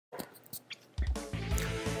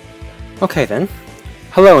Okay then.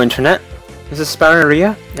 Hello Internet, this is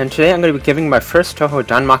Spanaria, and today I'm going to be giving my first Touhou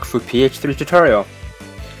Danmakufu ph3 tutorial.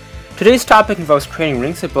 Today's topic involves creating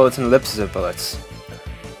rings of bullets and ellipses of bullets.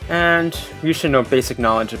 And you should know basic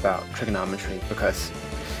knowledge about trigonometry because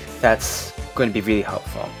that's going to be really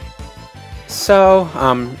helpful. So,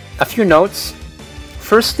 a few notes.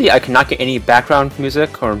 Firstly, I cannot get any background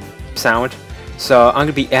music or sound, so I'm going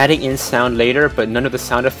to be adding in sound later, but none of the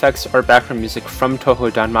sound effects or background music from Touhou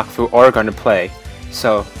Danmakufu are going to play.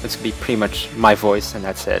 So it's going to be pretty much my voice and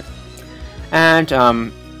that's it. And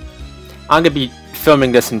I'm going to be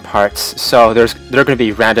filming this in parts, so there are going to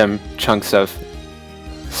be random chunks of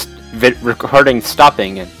recording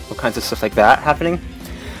stopping and all kinds of stuff like that happening.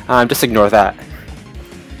 Just ignore that.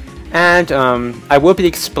 And I will be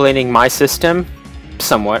explaining my system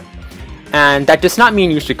somewhat. And that does not mean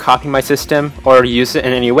you should copy my system or use it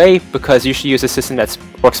in any way, because you should use a system that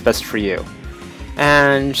works best for you.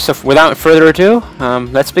 And so without further ado,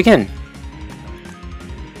 let's begin.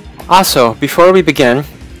 Also, before we begin,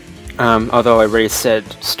 although I already said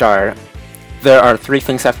start, there are three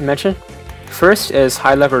things I have to mention. First is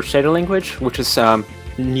high-level shader language, which is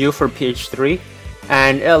new for ph3,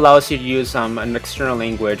 and it allows you to use an external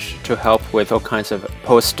language to help with all kinds of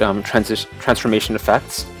post-transformation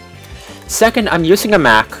effects. Second, I'm using a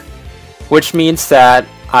Mac, which means that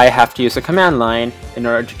I have to use a command line in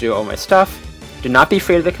order to do all my stuff. Do not be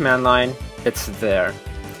afraid of the command line, it's there.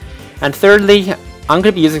 And thirdly, I'm going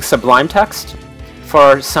to be using Sublime Text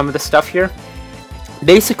for some of the stuff here.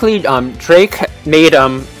 Basically, Drake made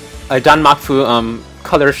a Danmakufu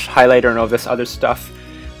color highlighter and all this other stuff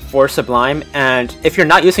for Sublime, and if you're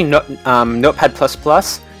not using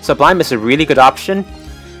Notepad++, Sublime is a really good option.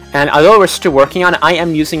 And although we're still working on it, I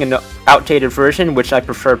am using an outdated version, which I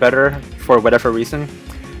prefer better for whatever reason.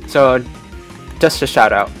 So, just a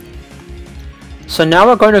shout out. So now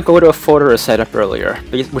we're going to go to a folder I set up earlier,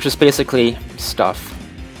 which is basically stuff.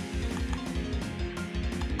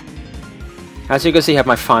 As you can see, I have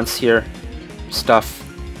my fonts here, stuff,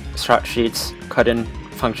 shot sheets, cut-in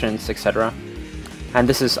functions, etc. And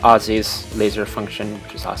this is Ozzy's laser function,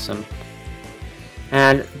 which is awesome.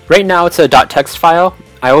 And right now it's a .text file.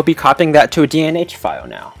 I will be copying that to a DNH file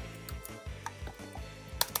now.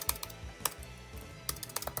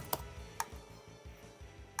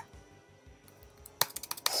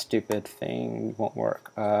 Stupid thing won't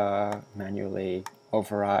work. Manually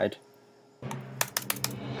override.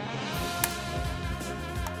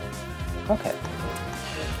 Okay.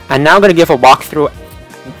 And now I'm going to give a walkthrough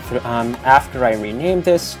after I rename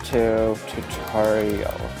this to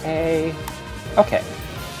tutorial A. Okay,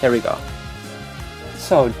 there we go.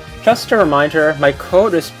 So, just a reminder, my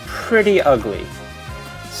code is pretty ugly.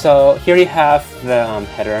 So here you have the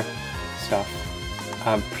header stuff.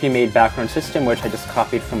 Pre-made background system, which I just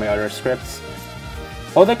copied from my other scripts.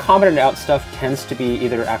 All the commented out stuff tends to be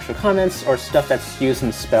either actual comments or stuff that's used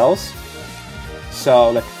in spells. So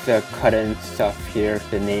like the cut-in stuff here,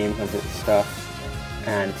 the name of the stuff,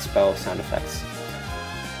 and spell sound effects.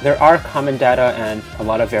 There are common data and a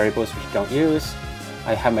lot of variables which you don't use.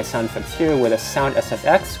 I have my sound effects here with a sound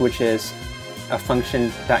SFX, which is a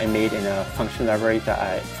function that I made in a function library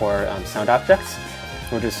that for sound objects.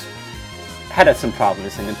 We're just had some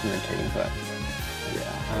problems in implementing, but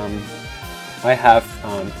yeah. I have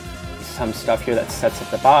some stuff here that sets up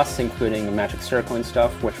the boss, including a magic circle and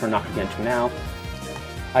stuff, which we're not going to get into now.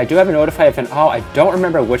 I do have a notify event. Oh, I don't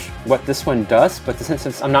remember what this one does, but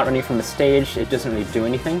since I'm not running from a stage, it doesn't really do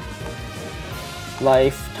anything.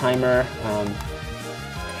 Life, timer,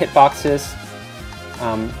 hitboxes.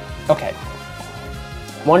 Okay.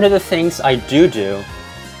 One of the things I do,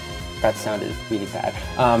 that sounded really bad,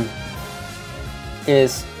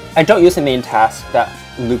 is I don't use a main task that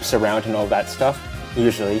loops around and all that stuff,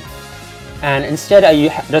 usually. And instead I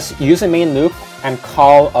just use a main loop and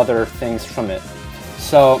call other things from it.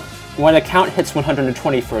 So when a count hits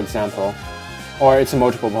 120, for example, or it's a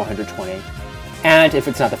multiple of 120, and if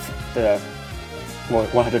it's not the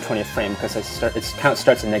 120th frame, because its count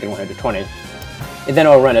starts at negative 120, and then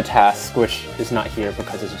it'll run a task, which is not here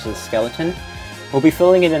because it's just a skeleton. We'll be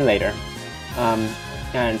filling it in later.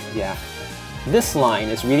 And yeah, this line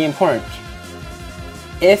is really important.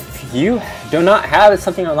 If you do not have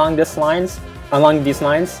something along these lines,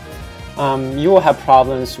 you will have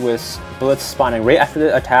problems with bullets spawning right after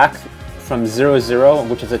the attack from 0-0,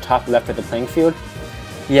 which is the top left of the playing field.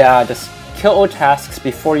 Yeah, just kill all tasks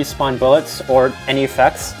before you spawn bullets or any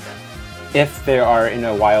effects if they are in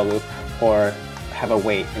a while loop or have a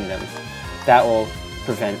wait in them. That will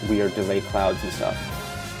prevent weird delay clouds and stuff.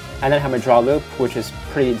 And then I have a draw loop, which is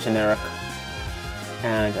pretty generic,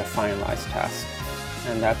 and a finalized task.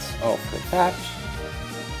 And that's all for that.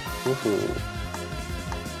 Woohoo.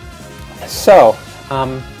 So,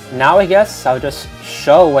 now I guess I'll just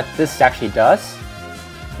show what this actually does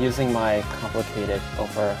using my complicated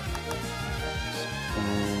over.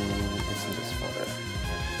 It's in this folder.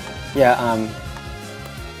 Yeah.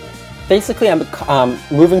 Basically, I'm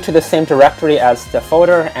moving to the same directory as the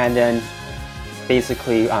folder, and then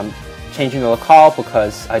basically changing the locale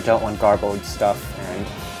because I don't want garbled stuff and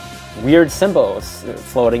weird symbols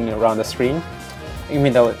floating around the screen.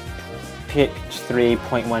 Even though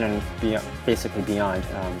ph3.1 and beyond, basically beyond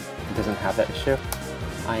doesn't have that issue,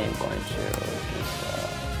 I am going to use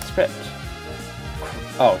the script.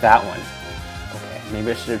 Oh, that one. Okay,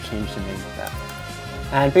 maybe I should have changed the name of that.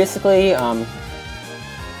 And basically,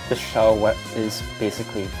 to show what is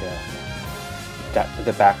basically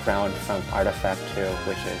the background from Artifact 2,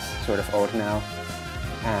 which is sort of old now.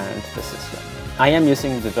 And this is I am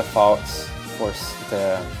using the defaults for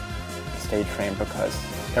the stage frame because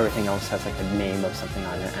everything else has like a name of something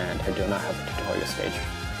on it, and I do not have a tutorial stage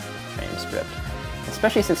frame script.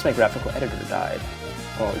 Especially since my graphical editor died.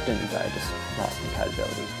 Well, it didn't die, just lost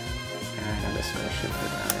compatibility. And I'm just going to shoot her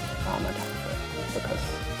down on top of it because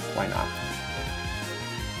why not?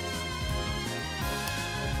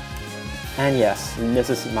 And yes, this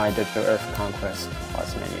is my Digital Earth Conquest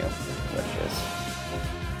pause menu, which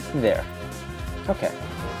is there. Okay.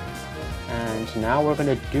 And now we're going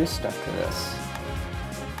to do stuff to this.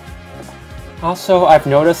 Also, I've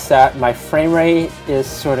noticed that my frame rate is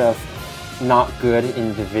sort of not good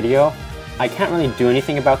in the video. I can't really do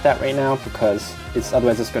anything about that right now because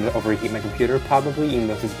otherwise it's going to overheat my computer probably, even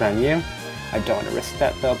though this is brand new. I don't want to risk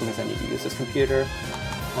that though because I need to use this computer.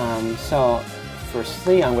 So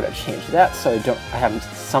firstly, I'm going to change that so I have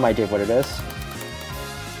some idea of what it is.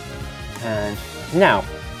 And now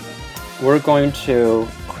we're going to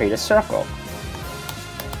create a circle.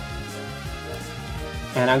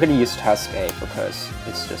 And I'm going to use task A because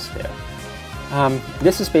it's just there.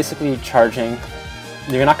 This is basically charging.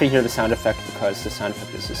 You're not going to hear the sound effect because the sound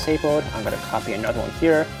effect is disabled. I'm going to copy another one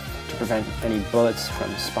here to prevent any bullets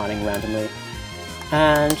from spawning randomly.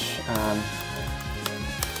 And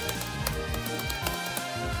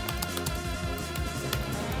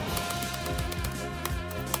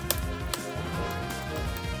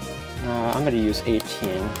I'm going to use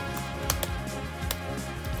 18.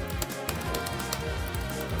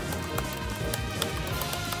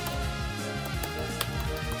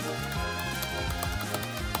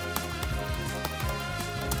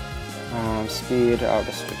 Speed, I'll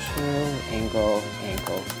just do 2, angle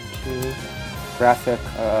 2, graphic,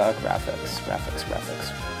 graphics,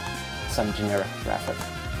 some generic graphic,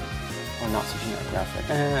 or not so generic graphic,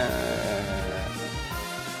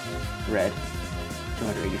 red,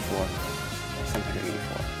 284,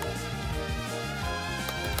 784,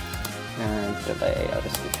 and delay, I'll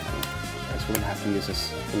just do 10, because we're going to have to use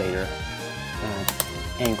this later,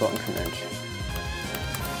 angle increment.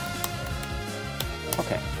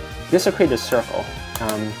 Okay. This will create a circle.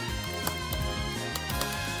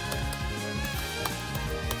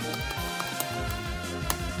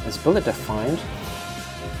 Is bullet defined?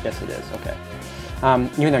 Yes, it is. Okay.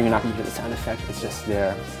 Even though you're not going to hear the sound effect, it's just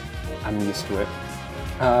there. I'm used to it.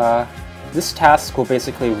 This task will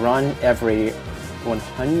basically run every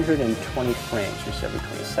 120 frames, which is every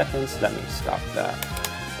 20 seconds. Let me stop that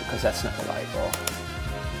because that's not reliable.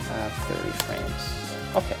 30 frames.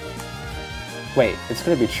 Okay. Wait, it's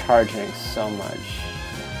going to be charging so much.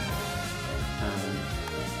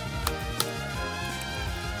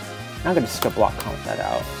 I'm going to just block comment that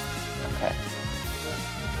out. Okay.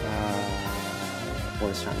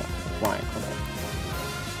 What is trying to line? Okay.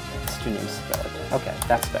 Let's do name spelled. Okay,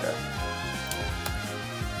 that's better.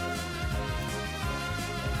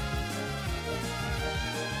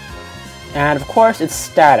 And of course, it's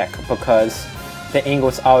static because the angle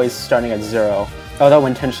is always starting at 0. Although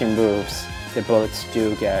when tension moves, the bullets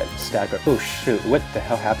do get staggered. Oh shoot, what the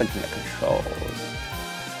hell happened to the controls?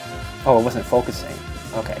 Oh, it wasn't focusing.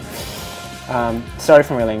 Okay. Sorry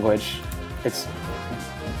for my language. It's...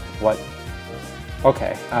 what?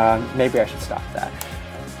 Okay, maybe I should stop that.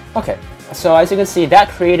 Okay, so as you can see, that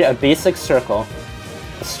created a basic circle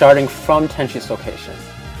starting from Tenshi's location.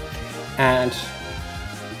 And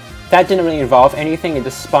that didn't really involve anything, it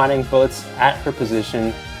just spawning bullets at her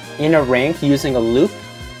position in a rank using a loop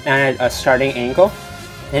and a starting angle,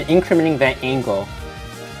 and incrementing that angle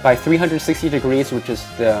by 360 degrees, which is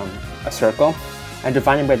a circle, and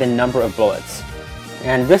dividing by the number of bullets.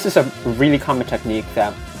 And this is a really common technique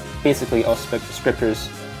that basically all scripters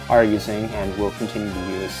are using and will continue to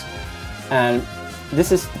use. And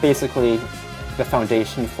this is basically the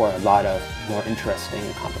foundation for a lot of more interesting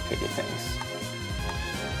and complicated things.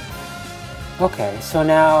 Okay, so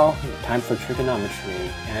now time for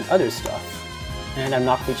trigonometry and other stuff. And I'm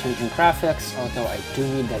not going to be changing graphics, although I do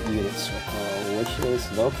need that unit circle, which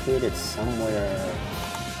is located somewhere.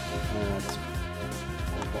 Let's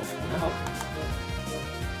pull both out.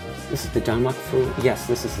 This is the Danmaku. Yes,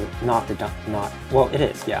 this is not the well, it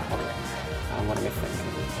is. Yeah. Okay. What am I thinking?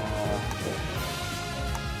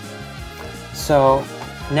 So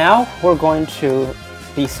now we're going to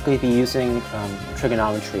basically be using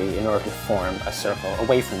trigonometry in order to form a circle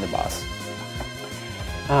away from the boss.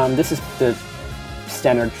 This is the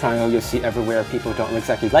standard triangle you'll see everywhere. People don't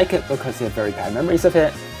exactly like it because they have very bad memories of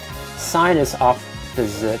it. Sine is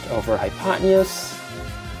opposite over hypotenuse,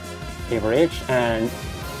 A over H, and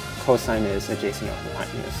cosine is adjacent over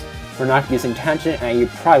hypotenuse. We're not using tangent, and you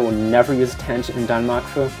probably will never use tangent in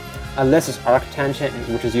Danmaku, unless it's arctangent,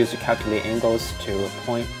 which is used to calculate angles to a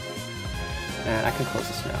point. And I can close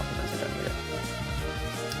this now because I don't need it.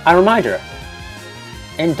 A reminder,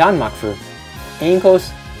 in Danmaku, angles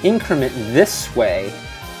increment this way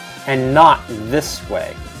and not this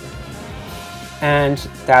way. And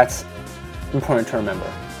that's important to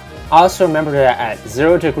remember. Also remember that at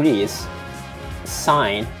 0 degrees,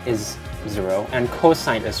 sine is 0 and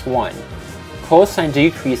cosine is 1. Cosine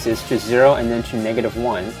decreases to 0 and then to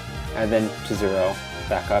 -1, and then to 0,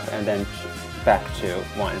 back up, and then back to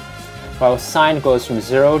 1. While sine goes from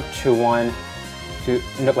 0 to 1 to,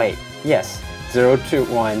 no wait, yes, 0 to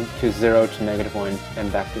 1 to 0 to -1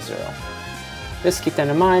 and back to 0. Just keep that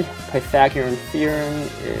in mind. Pythagorean theorem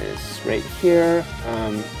is right here.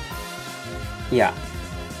 Yeah.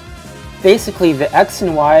 Basically, the x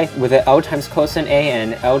and y with the L times cosine A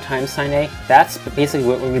and L times sine A, that's basically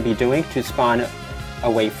what we're going to be doing to spawn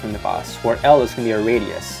away from the boss, where L is going to be a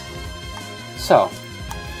radius. So,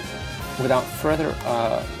 without further,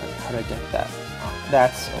 how do I get that? Oh,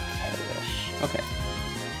 that's okay-ish. Okay.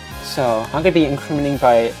 So, I'm going to be incrementing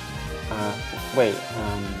by,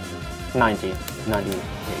 90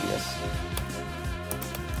 radius.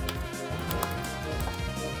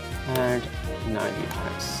 And 90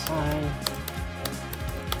 times sine.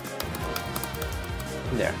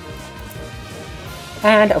 There.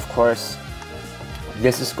 And of course,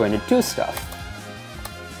 this is going to do stuff,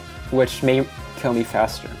 which may kill me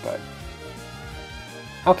faster, but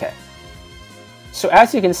okay. So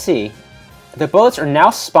as you can see, the bullets are now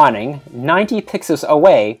spawning 90 pixels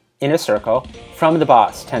away in a circle from the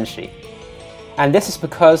boss, Tenshi. And this is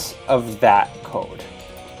because of that code.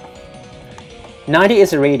 90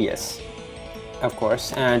 is a radius, of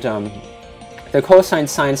course, and the cosine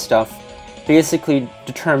sine stuff basically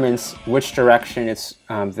determines which direction it's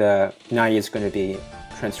the 90 is going to be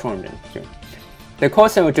transformed into. The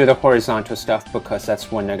cosine would do the horizontal stuff because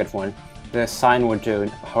that's 1, -1. The sine would do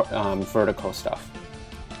vertical stuff.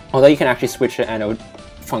 Although you can actually switch it and it would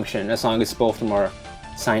function as long as both of them are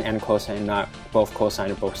sine and cosine, not both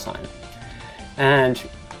cosine or both sine. And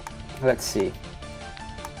let's see.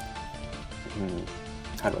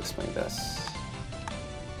 How to explain this?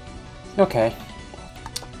 Okay.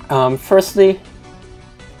 Firstly,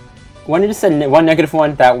 when it said 1,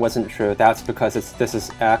 -1, that wasn't true. That's because this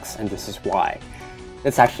is x and this is y.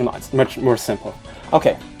 It's actually much more simple.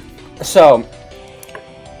 Okay, so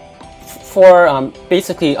for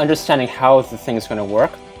basically understanding how the thing is going to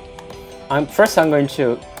work, first I'm going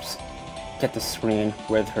to get the screen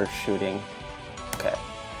with her shooting. Okay,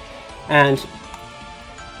 and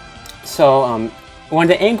so when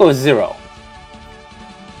the angle is 0,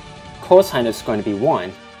 cosine is going to be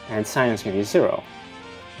 1, and sine is going to be 0.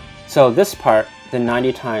 So this part, the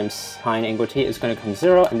 90 times sine angle t, is going to come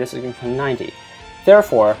 0, and this is going to come 90.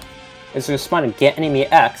 Therefore, it's going to spawn a get enemy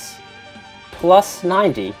x plus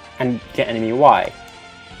 90 and get enemy y.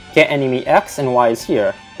 Get enemy x and y is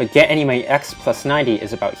here, but get enemy x plus 90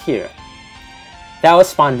 is about here. That will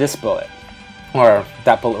spawn this bullet, or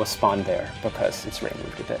that bullet will spawn there because it's right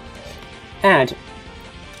moved a bit. And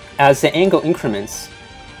as the angle increments,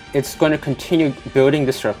 it's going to continue building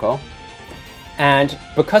the circle, and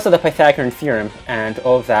because of the Pythagorean theorem and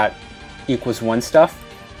all of that equals 1 stuff,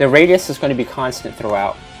 the radius is going to be constant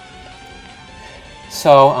throughout.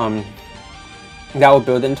 So that will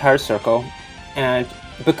build the entire circle, and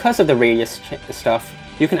because of the radius stuff,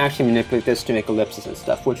 you can actually manipulate this to make ellipses and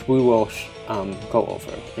stuff, which we will go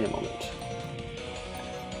over in a moment.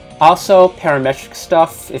 Also, parametric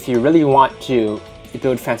stuff, if you really want to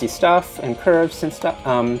build fancy stuff and curves and stuff,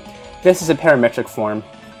 this is a parametric form,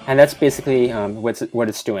 and that's basically what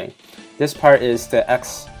it's doing. This part is the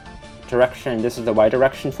x direction, this is the y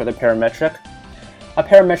direction for the parametric. A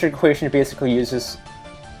parametric equation basically uses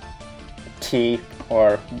t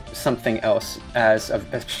or something else as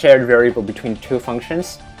a shared variable between two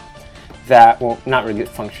functions that will, not really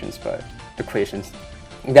functions, but equations,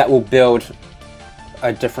 that will build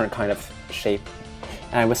a different kind of shape.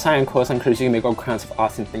 And with sine and cosine curves, you can make all kinds of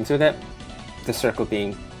awesome things with it, the circle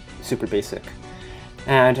being super basic.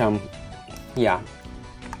 And yeah,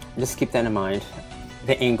 just keep that in mind.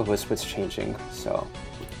 The angle is what's changing, so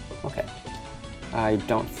okay. I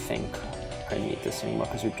don't think I need this anymore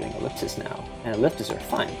because we're doing ellipses now, and ellipses are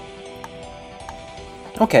fun.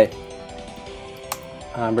 Okay,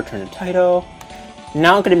 return to title.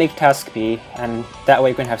 Now I'm going to make task B, and that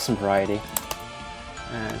way we're going to have some variety.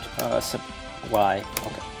 And sub Y,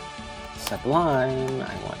 okay. Sublime,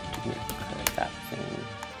 I want to make that thing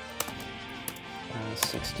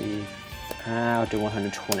 60. I'll do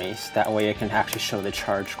 120, so that way I can actually show the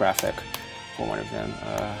charge graphic for one of them.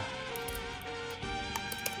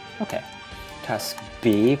 Okay, task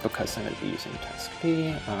B, because I'm going to be using task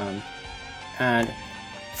B. And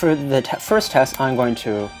for the first test, I'm going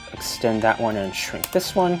to extend that one and shrink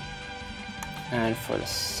this one. And for the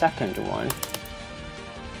second one,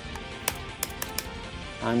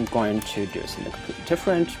 I'm going to do something completely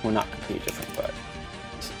different. Well, not completely different, but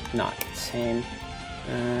it's not the same.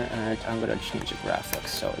 And I'm going to change the graphics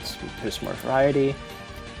so there's more variety.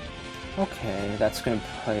 Okay, that's going to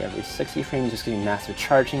play every 60 frames, just getting massive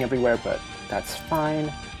charging everywhere, but that's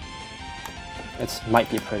fine. It might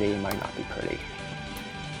be pretty, might not be pretty.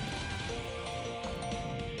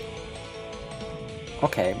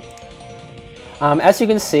 Okay. As you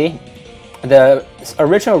can see, the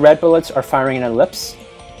original red bullets are firing an ellipse,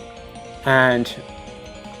 and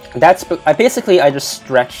that's basically I just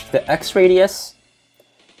stretched the x radius.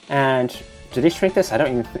 And did they shrink this? I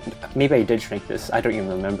don't even think, maybe I did shrink this. I don't even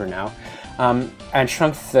remember now. And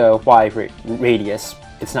shrunk the y radius.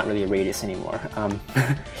 It's not really a radius anymore.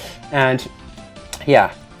 And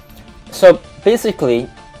yeah, so basically,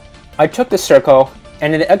 I took the circle,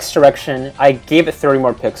 and in the x direction, I gave it 30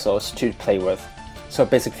 more pixels to play with. So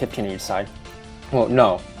basically 15 on each side. Well,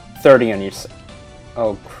 no, 30 on each side.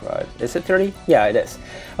 Oh crud, is it 30? Yeah, it is.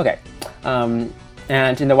 Okay,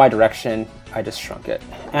 and in the y direction, I just shrunk it.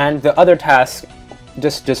 And the other task,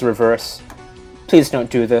 just reverse. Please don't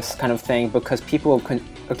do this kind of thing, because people can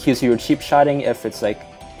accuse you of cheap shotting if it's like,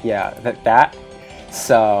 yeah, that.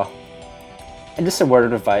 So, and just a word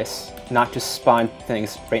of advice, not to spawn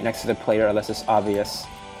things right next to the player unless it's obvious.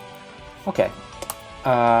 Okay,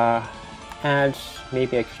 and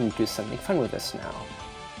maybe I can do something fun with this now.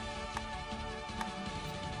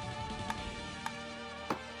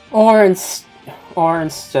 Or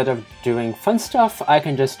instead of doing fun stuff, I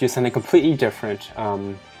can just do something completely different.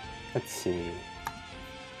 Let's see.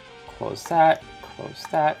 Close that, close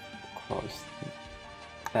that, close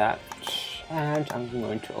that, and I'm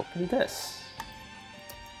going to open this.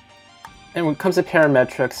 And when it comes to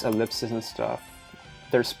parametrics, ellipses and stuff,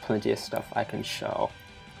 there's plenty of stuff I can show.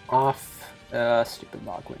 Off, stupid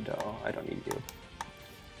log window, I don't need you.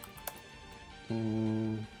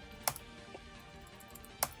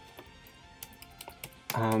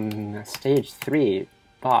 Stage 3,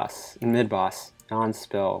 boss, mid-boss,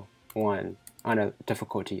 non-spill, 1, on a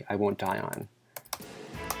difficulty I won't die on.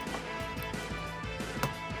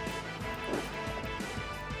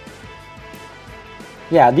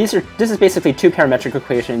 Yeah, this is basically two parametric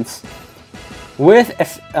equations with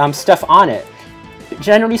stuff on it.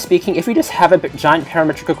 Generally speaking, if we just have a giant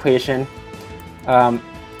parametric equation,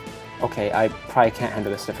 okay, I probably can't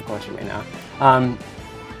handle this difficulty right now.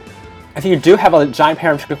 If you do have a giant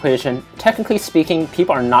parametric equation, technically speaking,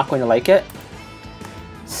 people are not going to like it,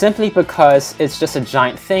 simply because it's just a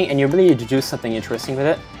giant thing and you really need to do something interesting with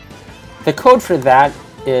it. The code for that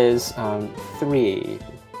is 3,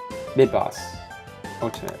 mid-boss,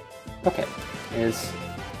 ultimate. Okay,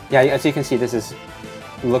 yeah, as you can see, this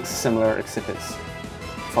looks similar except it's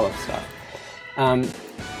full of stuff.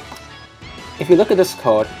 If you look at this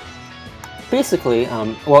code, basically,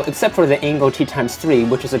 well, except for the angle t times 3,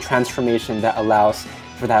 which is a transformation that allows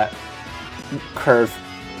for that curve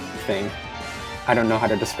thing. I don't know how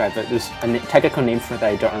to describe it. There's a technical name for that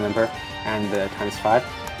I don't remember, and the times 5.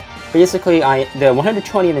 Basically, the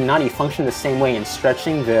 120 and the 90 function the same way in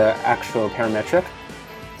stretching the actual parametric.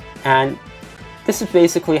 And this is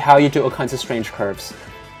basically how you do all kinds of strange curves.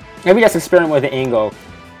 Maybe just experiment with the angle.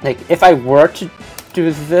 Like, if I were to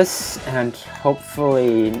do this, and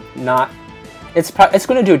hopefully not, it's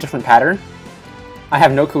going to do a different pattern. I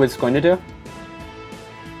have no clue what it's going to do.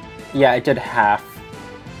 Yeah, it did half.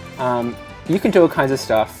 You can do all kinds of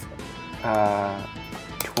stuff.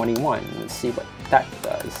 21, let's see what that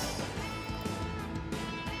does.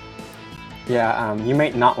 Yeah, you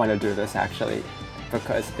might not want to do this actually,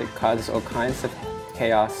 because it causes all kinds of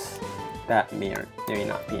chaos that may or may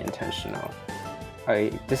not be intentional.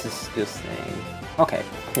 This is just saying, okay,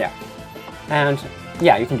 yeah. And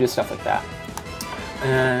yeah, you can do stuff like that.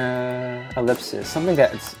 Ellipses, something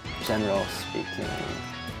that's general speaking.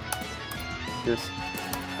 Just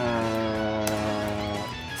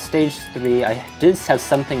stage 3, I did have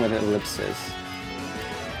something with ellipses,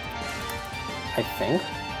 I think.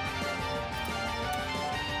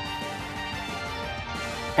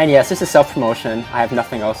 And yes, this is self-promotion. I have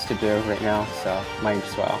nothing else to do right now, so might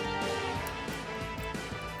as well.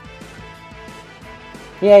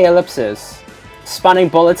 Yay, ellipses. Spawning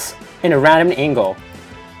bullets in a random angle.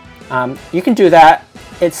 You can do that.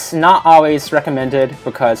 It's not always recommended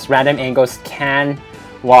because random angles can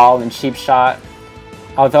wall and cheap shot,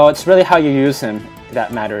 although it's really how you use them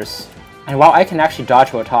that matters. And while I can actually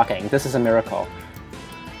dodge while talking, this is a miracle.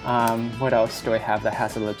 What else do I have that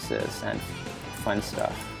has ellipses and fun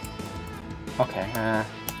stuff? Okay,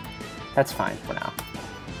 that's fine for now.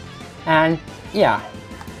 And yeah,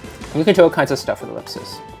 you can do all kinds of stuff with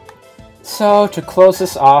ellipses. So to close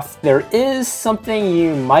this off, there is something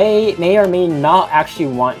you may or may not actually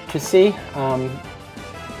want to see.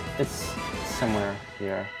 It's somewhere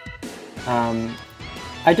here.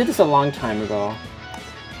 I did this a long time ago,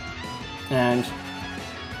 and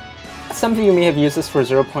some of you may have used this for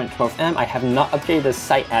 0.12m. I have not updated the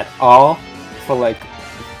site at all for like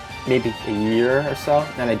maybe a year or so,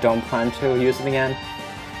 and I don't plan to use it again.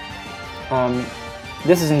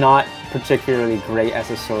 This is not particularly great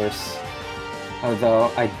as a source,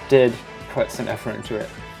 although I did put some effort into it.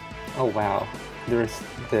 Oh wow, there's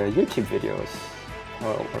the YouTube videos,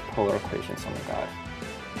 or polar equations, oh my god.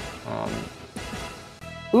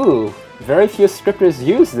 Ooh, very few scripters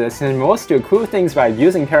use this, and most do cool things by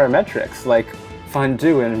using parametrics, like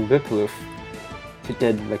Fondue and Helepolis. He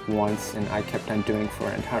did like once, and I kept on doing for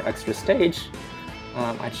an entire extra stage.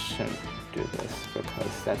 I shouldn't do this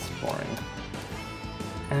because that's boring.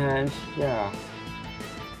 And yeah.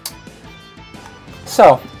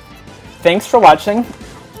 So, thanks for watching,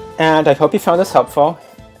 and I hope you found this helpful.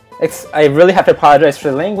 I really have to apologize for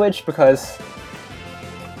the language because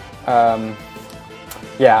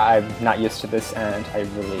yeah, I'm not used to this, and I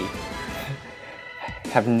really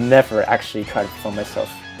have never actually tried to film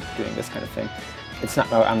myself doing this kind of thing. It's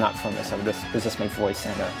not, I'm not filming myself, it's just my voice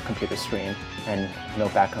and a computer screen, and no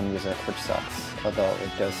background music, which sucks, although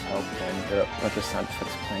it does help when there are a bunch of sound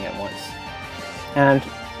effects playing at once. And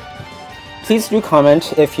please do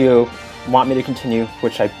comment if you want me to continue,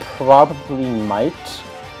 which I probably might,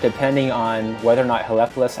 depending on whether or not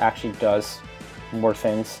Helepolis actually does more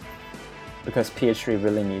things, because ph3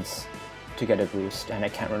 really needs to get a boost, and I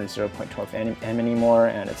can't run at 0.12m anymore,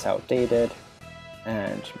 and it's outdated,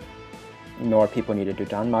 and more people need to do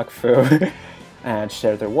Danmakufu and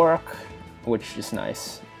share their work, which is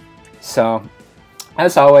nice. So,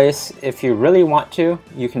 as always, if you really want to,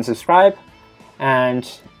 you can subscribe,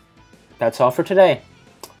 and that's all for today.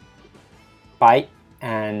 Bye,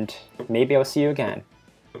 and maybe I'll see you again.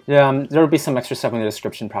 There will be some extra stuff in the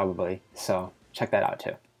description probably, so check that out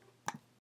too.